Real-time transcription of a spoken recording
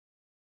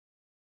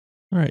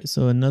All right,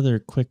 so another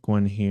quick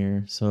one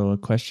here. So a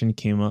question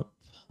came up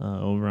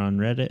over on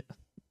Reddit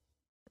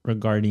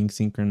regarding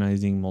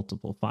synchronizing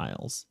multiple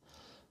files.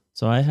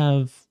 So I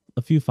have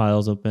a few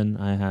files open.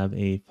 I have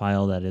a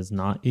file that is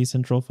not a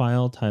central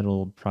file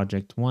titled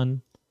project1,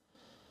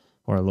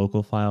 or a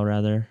local file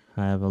rather.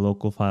 I have a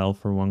local file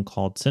for one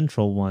called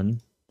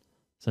central1,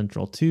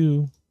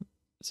 central2,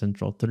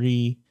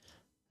 central3,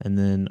 and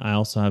then I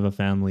also have a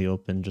family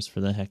open just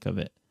for the heck of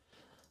it.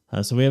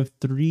 So we have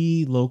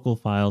three local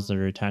files that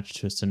are attached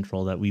to a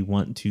central that we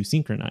want to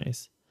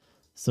synchronize.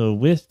 So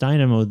with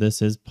Dynamo, this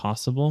is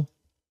possible.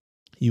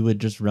 You would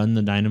just run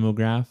the Dynamo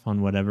graph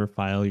on whatever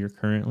file you're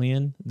currently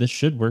in. This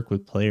should work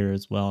with Player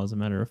as well, as a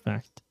matter of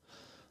fact.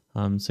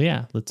 So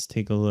yeah, let's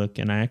take a look.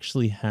 And I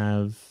actually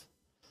have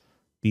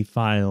the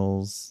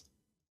files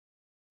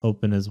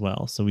open as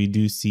well. So we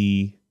do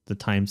see the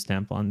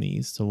timestamp on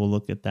these. So we'll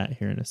look at that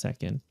here in a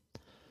second.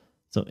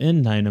 So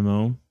in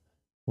Dynamo,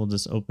 we'll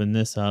just open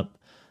this up.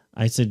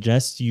 I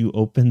suggest you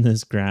open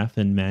this graph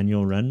in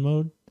manual run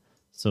mode.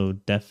 So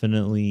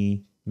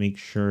definitely make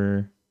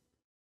sure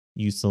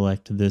you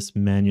select this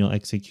manual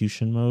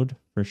execution mode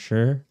for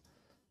sure.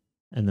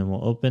 And then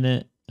we'll open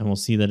it and we'll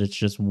see that it's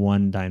just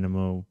one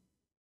Dynamo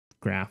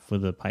graph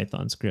with a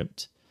Python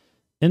script.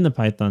 In the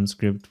Python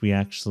script, we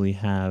actually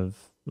have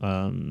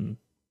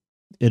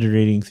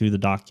iterating through the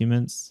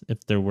documents.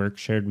 If they're work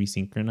shared, we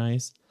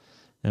synchronize.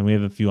 And we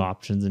have a few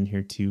options in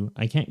here too.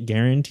 I can't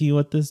guarantee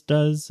what this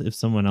does if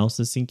someone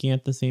else is syncing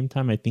at the same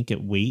time. I think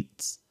it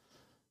waits,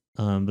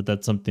 but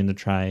that's something to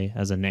try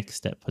as a next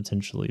step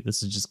potentially.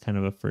 This is just kind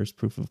of a first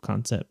proof of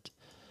concept.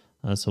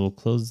 So we'll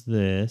close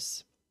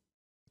this.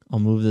 I'll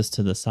move this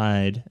to the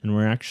side, and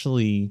we're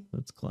actually,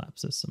 let's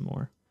collapse this some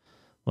more.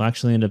 We'll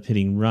actually end up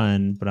hitting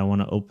run, but I want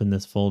to open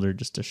this folder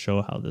just to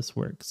show how this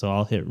works. So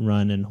I'll hit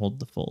run and hold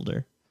the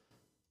folder.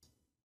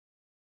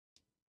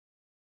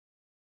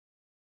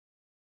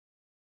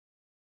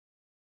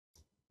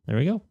 There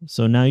we go.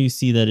 So now you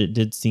see that it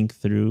did sync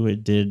through.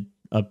 It did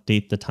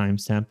update the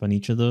timestamp on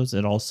each of those.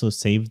 It also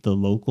saved the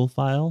local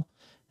file,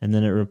 and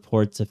then it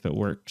reports if it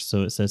worked.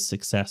 So it says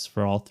success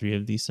for all three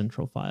of these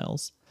central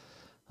files,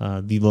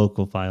 the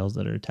local files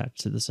that are attached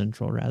to the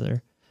central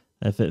rather.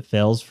 If it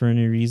fails for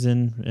any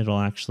reason, it'll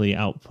actually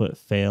output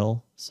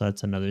fail. So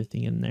that's another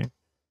thing in there.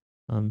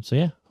 So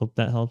yeah, hope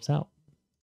that helps out.